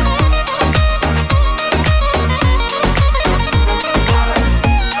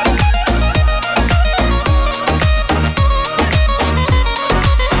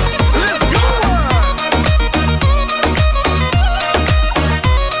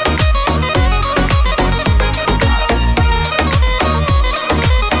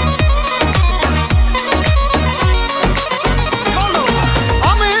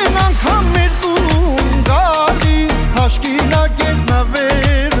 Ամեն անգամ մեր տուն գալիս, թաշկինակեր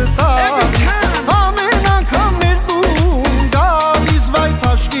նվեր տալիս։ Ամեն անգամ մեր տուն գալիս, վայ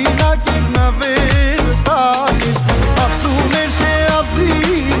թաշկինակեր նվեր տալիս։ Ասում էր թե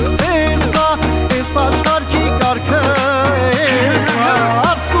ազիզ տեսա, ես աշխարհի կարգը էսա։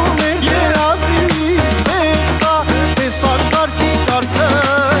 Ասում էր թե ազիզ տեսա, ես աշխարհի կարգը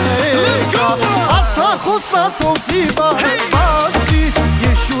էսա։ Ասա խոսա թողի բարբասի,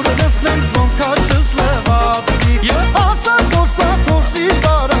 ես շուր լսնեմ զոնքաչս լվացի։ Ասա խոսա թողի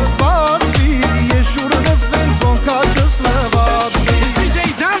բարբասի, ես շուր լսնեմ զոնքաչս լվացի։ It's DJ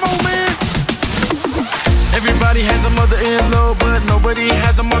Damo, man. Everybody has a mother-in-law, but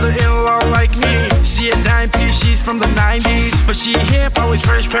She's from the 90s, but she hip, always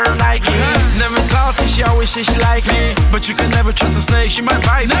fresh pair of Nike. Never salty, she always say she like me, but you can never trust a snake, she might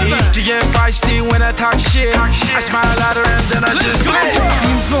bite me. She get feisty when I talk shit. I smile at her and then I just go.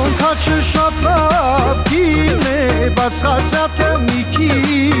 Ինձոն քաչը շատ լավ կին է, բայց խասյաթը մի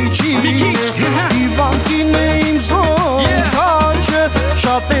քիչ Իվանքին է ինձոն քաչը,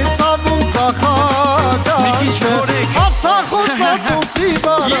 շատ է ցավում ծախակաչը Ասա խոսա խոսի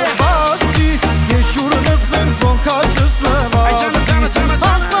բարաբացի, ես շուր լսնեմ զոն քաչս լվացի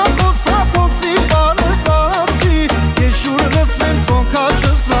Ասա խոսա խոսի բարաբացի, ես շուր լսնեմ զոն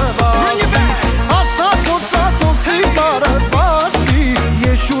քաչս լվացի Ասա խոսա խոսի բարաբացի,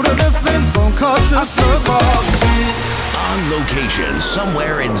 ես շուր լսնեմ զոն քաչս լվացի On location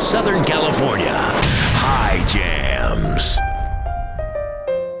somewhere in Southern California, High Jams.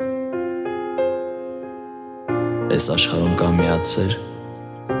 Այս աշխարհում կա մի հատ սեր,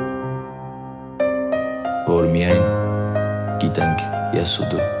 որ միայն գիտենք ես ու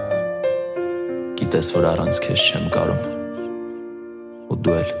դու Գիտես, որ առանց քեզ չեմ կարում ու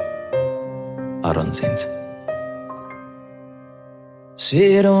դու էլ առանց ինձ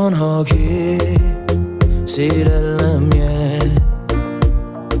Սիրուն հոգի, սիրել եմ ես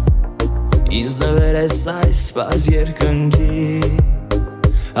Ինձ նվեր ես այս բազ երկնքի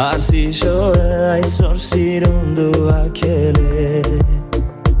Արսի շորը այսօր սիրուն դու հակել է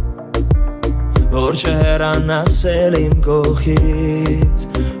Որ չհեռանաս էլ իմ կողքից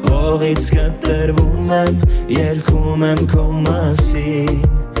Հողից կտրվում եմ, երգում եմ քո մասին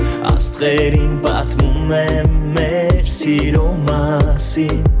Աստղերին պատմում եմ մեր սիրո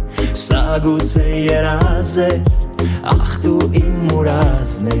մասին Սա գուցե երազ է, ախ դու իմ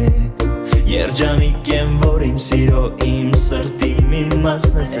մուրազն ես Երջանիկ եմ, որ իմ սիրո իմ սրտի մի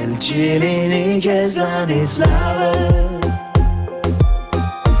մասն ես Էլ չի լինի քեզանից լավը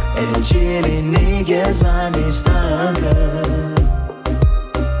Էլ չի լինի քեզանից տանկը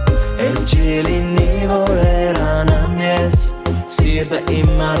Էլ չի լինի, որ հեռանամ ես Սիրտը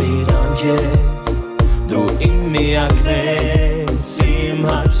իմ արիրամ քեզ Դու իմ միակն ես, իմ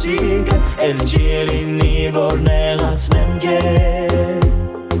հարսիկը Էլ չի լինի, որ նեղացնեմ քեզ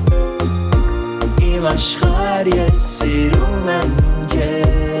Իմ աշխարհ ես սիրում եմ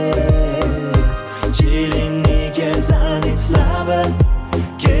քեզ Չի լինի քեզանից լավը,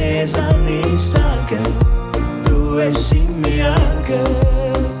 քեզանից տակը Դու ես իմ միակը,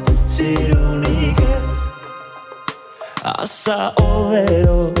 սիրունիկս Ասա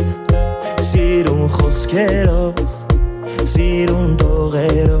օվերով, սիրուն խոսքերով Սիրուն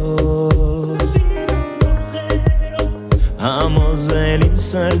տողերով Համոզել իմ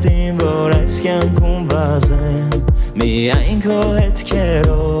սրտին, որ այս կյանքում վազեմ Միայն քո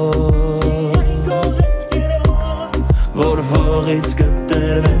հետքերով Որ հողից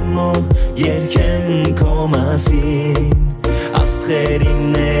կտրվեմ ու երգեմ քո մասին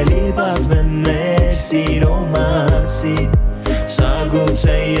Աստղերին էլի պատմեմ մեր սիրո մասին Սա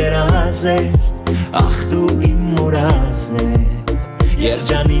գուցե երազ է, ախ դու իմ մուրազն ես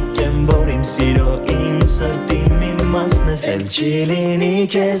Երջանիկ եմ, որ իմ սիրո իմ սրտի մի մասն ես Էլ չի լինի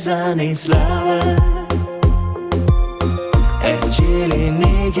քեզանից լավը Էլ չի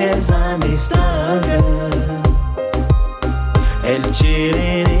լինի քեզանից տանկը Էլ չի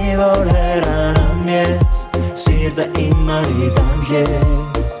լինի, որ հեռանամ ես Սիրտը իմ արիտամ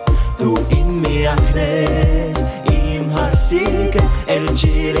ես Դու իմ միակն ես Իմ հարսիկը Էլ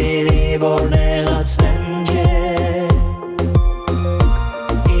չի լինի, որ նեղացնեմ քեզ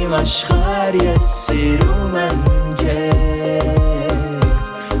Իմ աշխարհ ես սիրում եմ քեզ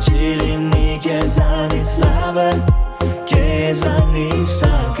Չի լինի քեզանից լավը Քեզանից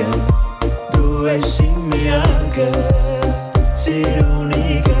տակը Դու ես իմ միակը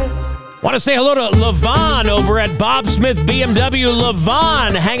Սիրունիկս Want to say hello to Levon over at Bob Smith BMW.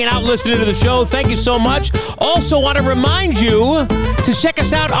 Levon, hanging out, listening to the show. Thank you so much. Also want to remind you to check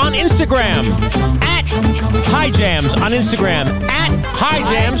us out on Instagram. At High Jams on Instagram. At High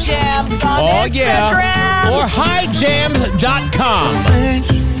Jams. Oh, yeah. Or highjams.com.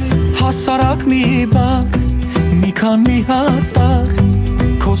 Հասարակ մի բար, մի քան մի հատար,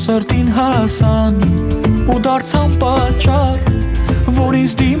 քո սրտին հասան ու դարձան պատճառ Որ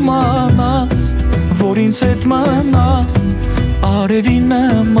ինձ դիմանաս, որ ինձ հետ մնաս Արևի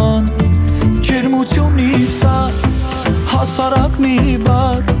նման, ջերմությունից տաս Հասարակ մի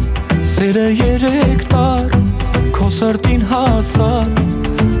բար, սերը 3 տար Քո սրտին հասար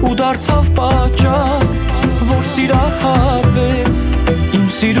ու դարձավ պատճառ Որ սիրահարվես, իմ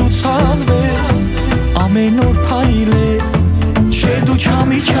սիրուց հանվես Ամեն օր փայլես, չէ դու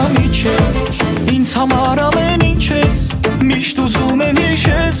չամիջամի չես Ինձ համար ամեն ինչ ես Միշտ ուզում եմ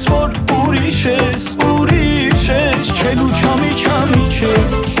հիշես, որ ուրիշ ես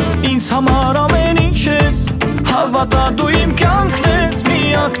Հավատա դու իմ կյանքն ես,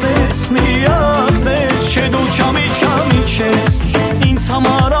 միակն ես, չէ դու չամի չես, ինձ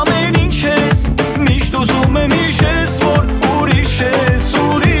համար ամեն ինչ ես, միշտ ուզում եմ հիշես, որ ուրիշ ես,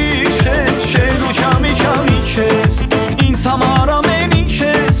 չէ դու չամի չես, ինձ համար ամեն ինչ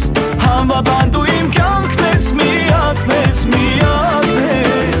ես, հավատա դու իմ կյանքն ես, միակն ես,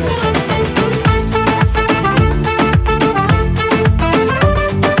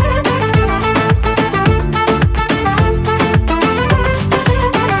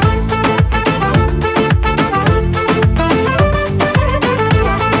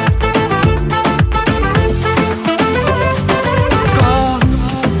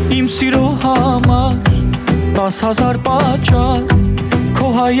 Տաս հազար պատճառ, քո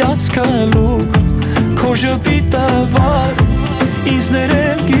հայացքը լուր, քո ժպիտը վար, ինձ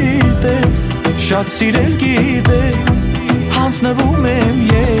ներել գիտես, շատ սիրել գիտես, հանձնվում եմ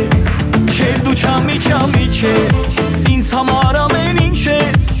ես, չէ դու չամի չես, ինձ համար ամեն ինչ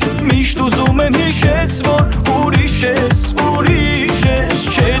ես, միշտ ուզում եմ հիշես, որ ուրիշ ես,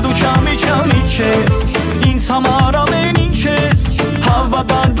 չէ դու չամի չես, ինձ համար ամեն ինչ ես,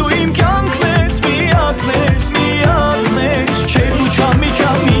 հավատա դու իմ կյանքն ես, միակն ես, չէ դու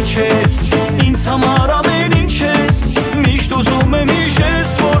չամի չես, ինձ համար ամեն ինչ ես, միշտ ուզում եմ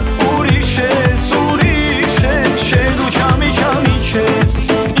հիշես, որ ուրիշ ես, չէ դու չամի չես,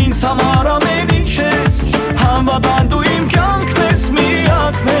 ինձ համար ամեն ինչ ես, հավատա դու իմ կյանքն ես,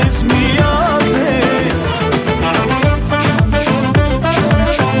 միակն ես,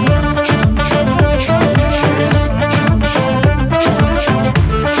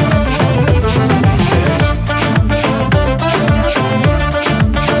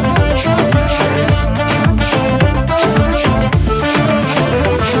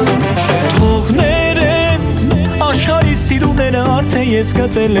 Ես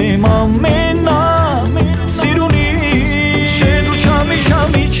գտել եմ ամենա սիրունի Չէ դու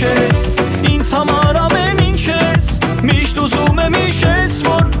չամի չես, ինձ համար ամեն ինչ ես, միշտ ուզում եմ հիշես,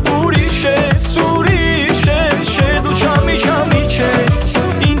 որ ուրիշ ես, չէ դու չամի չես,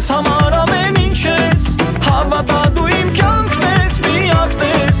 ինձ համար ամեն ինչ ես, հավատա դու իմ կյանքն ես, միակն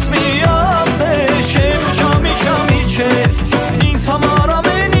ես, չէ դու չամի չես, ինձ համար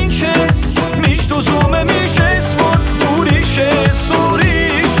ամեն ինչ ես, միշտ ուզում եմ հիշես, որ ուրիշ ես,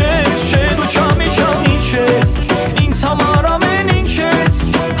 չէ դու չամի չես, ինձ համար ամեն ինչ ես,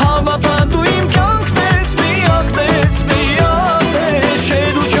 հավատա դու իմ կյանքն ես, միակն ես, չէ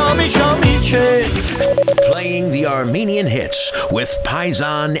դու չամի չես. Playing the Armenian hits with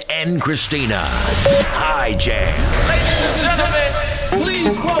Paisan and Christina. High Jam. Ladies and gentlemen,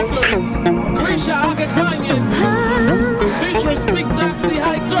 please welcome Grisha Agakanyan featuring Speak Doxy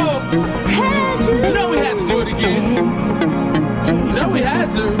Heiko. You know we had to do it again. You know we had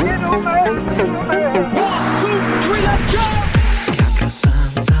to. 1, 2, 3, let's go! Let's go!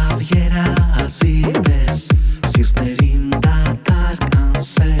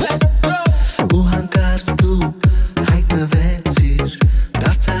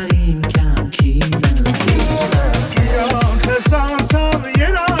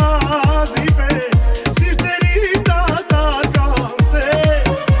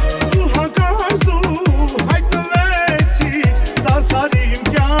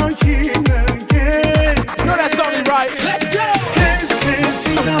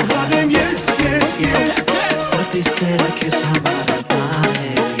 Será que es amar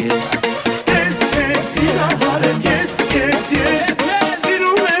a yes.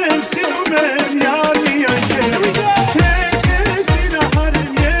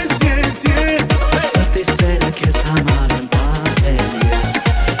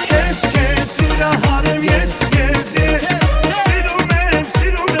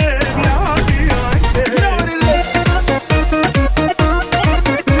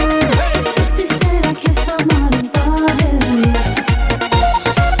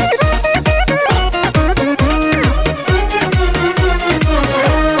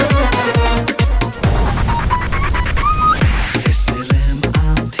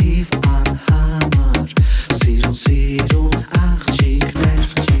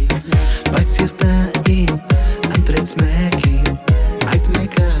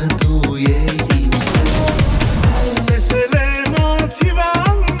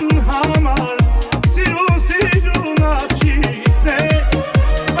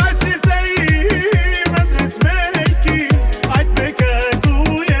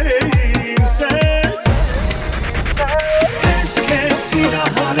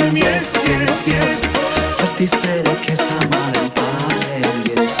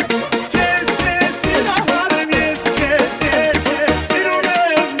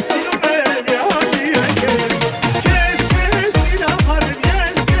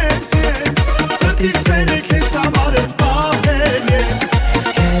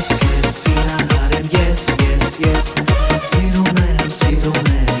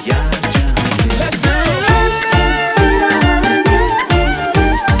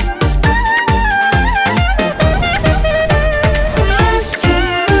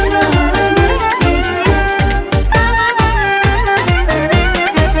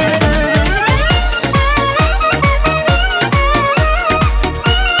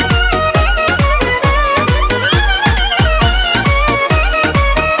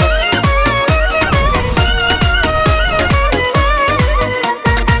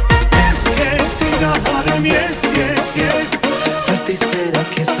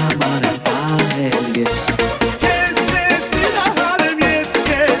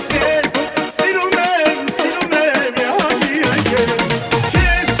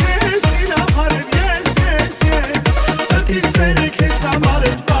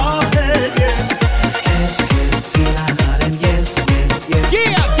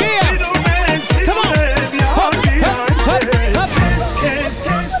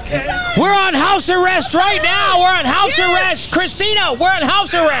 house arrest right now. We're on house arrest. Christina, we're on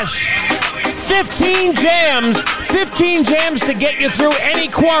house arrest. 15 jams to get you through any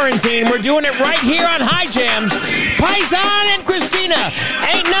quarantine. We're doing it right here on High Jams. Paisan and Christina,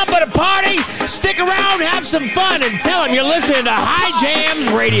 ain't nothing but a party. Stick around, have some fun, and tell them you're listening to High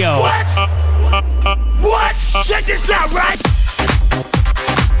Jams Radio. What? Check this out, right?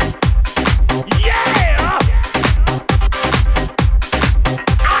 Yeah!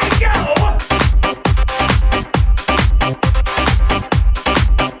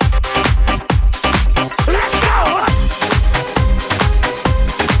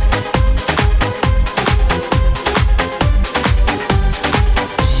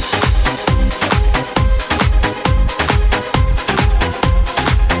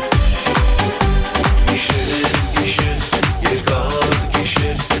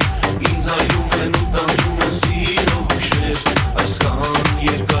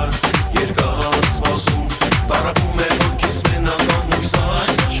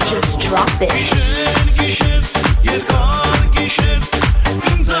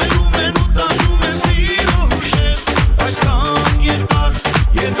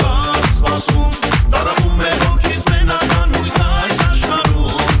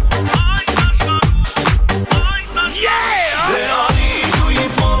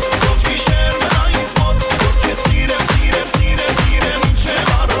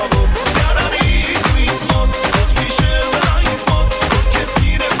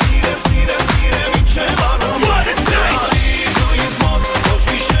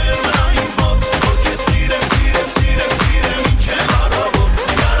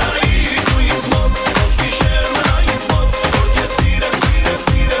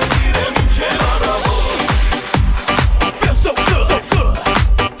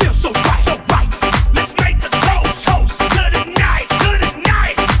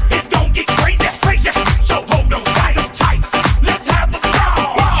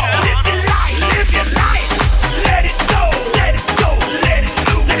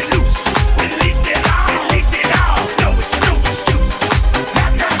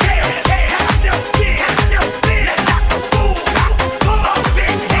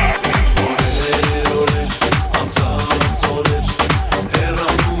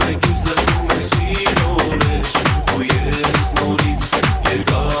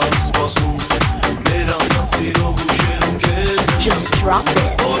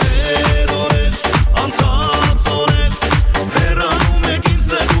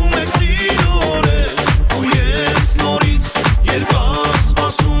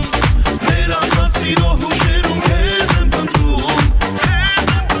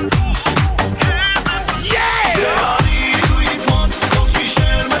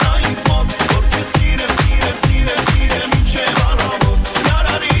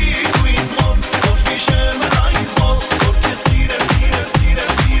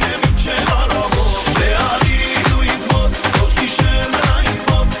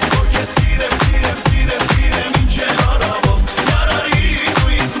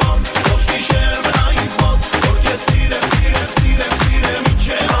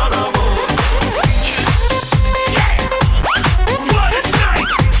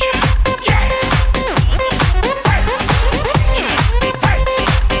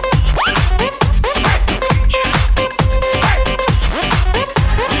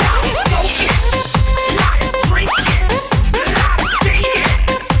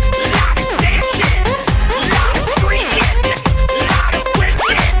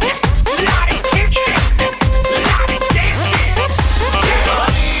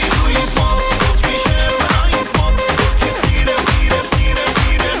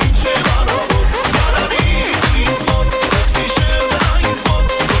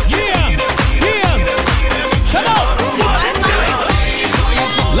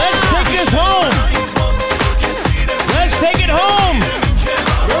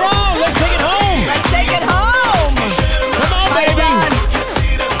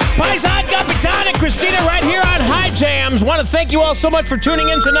 Thank you all so much for tuning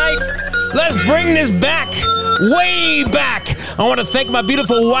in tonight. Let's bring this back, way back. I want to thank my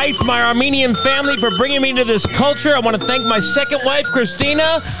beautiful wife, my Armenian family, for bringing me to this culture. I want to thank my second wife,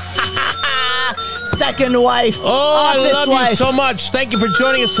 Christina. Second wife. Oh, I love wife. you so much. Thank you for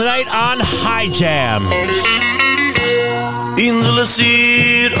joining us tonight on High Jam.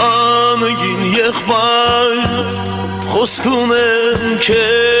 İnglesir anıgin yekbar Խոսքունեմ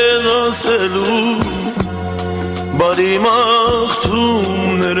քեզ ասելու Բարի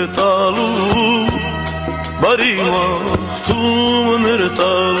մաղթումներ տալու Բարի մաղթումներ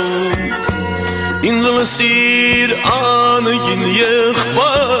տալու Ինձ լսիր անգին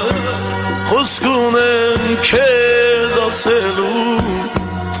եղբայր Խոսք կունեմ քեզ ասելու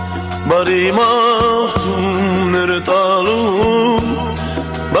բարի մաղթումներ տալու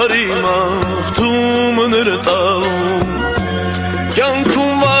բարի մաղթումներ տալու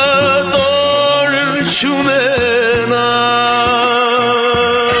կյանքում վատոր չունենաս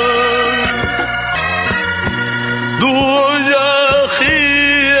դու օջախի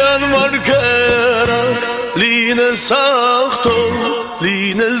անմար կերակ լինես աղթող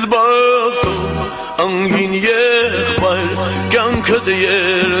լինես բախտող անգին եղբայր կյանքդ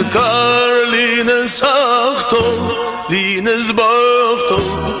երկար լինես աղթող լինես բախտող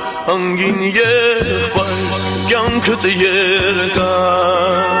անգին եղբայր կյանքդ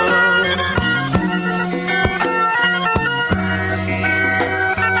երկար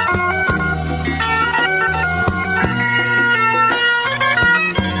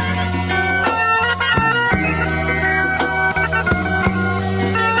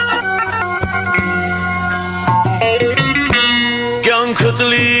կյանքդ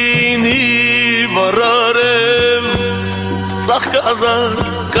լինի վարարև ծաղկազար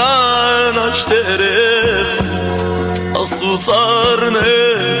կանաչ տերև Աստուծո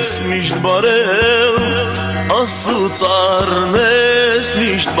առնես միշտ բարև Աստուծո առնես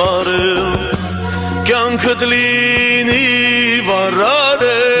միշտ բարև կյանքդ լինի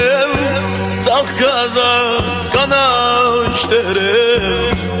վարարև ծաղկազար կանաչ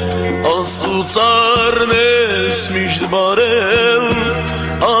տերև Աստուծո առնես միշտ բարև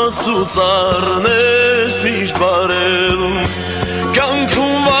Աստուծո առնես միշտ բարև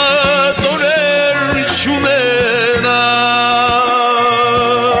կյանքում վատորեր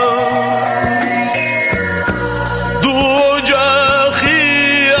չունենաս դու օջախի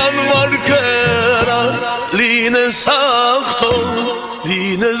անմար կերակ լինես աղթող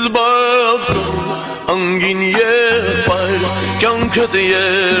լինես բախտող անգին եղբայր կյանքդ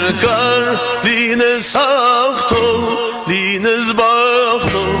երկար լինես աղթող լինես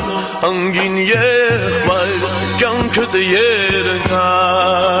բախտող անգին եղբայր կյանքդ երկար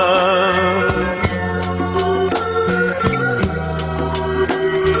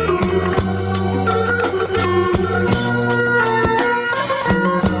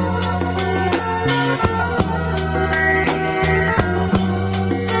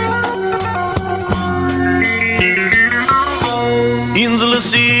ինձ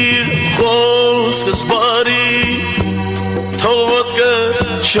լսիր խոսքս բարի թողոտ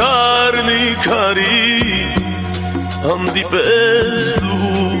կչարնի քարի հանդիպես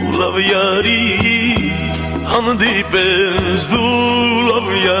դու լավ յարի հանդիպես դու լավ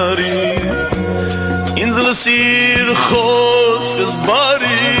յարի ինձ լսիր խոսքս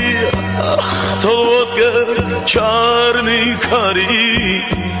բարի թողոտ կչարնի քարի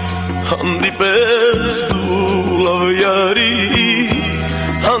հանդիպես դու լավ յարի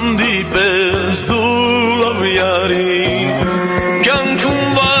հանդիպես դու լավ յարի կյանքում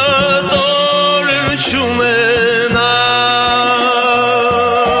վատոր չունենաս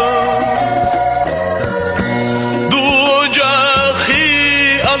դու օջախի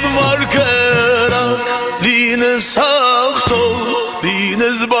անմար կերակ լինես աղթող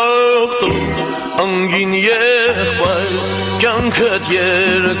լինես բախտող անգին եղբայր կյանքդ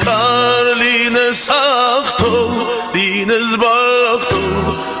երկար լինես աղթող լինես բախտող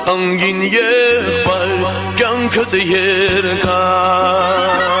անգին եղբայր կյանքդ երկար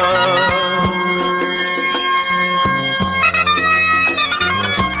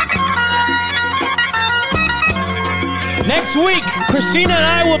Next week, Christina and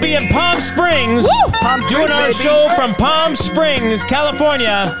I will be in Palm Springs, doing our show from Palm Springs,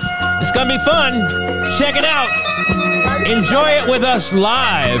 California. It's going to be fun. Check it out. Enjoy it with us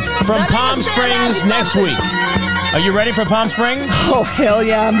live from Palm Springs next week. Are you ready for Palm Springs? Oh, hell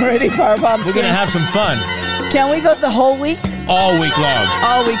yeah, I'm ready for Palm Springs. We're going to have some fun. Can we go the whole week? All week long.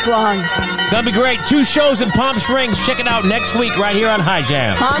 All week long. Gonna be great. 2 shows in Palm Springs. Check it out next week right here on High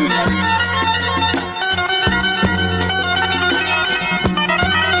Jam.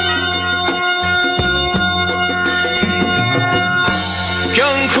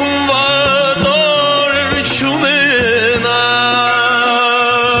 կյանքում վատոր չունենաս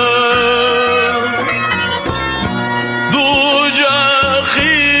դու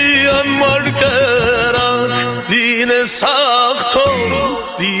օջախի անմար կերակ լինես աղթող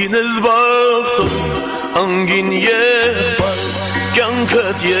լինես բախտող անգին եղբայր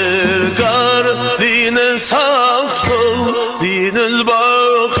կյանքդ երկար լինես աղթող լինես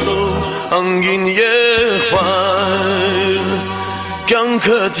բախտող անգին եղբայր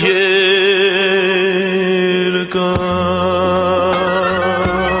կյանքդ երկար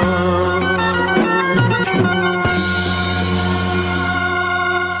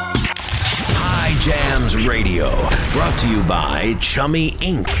Brought to you by Chummy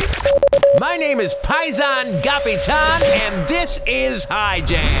Inc. My name is Paisan Gapitan, and this is High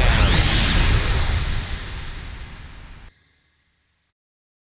Jam.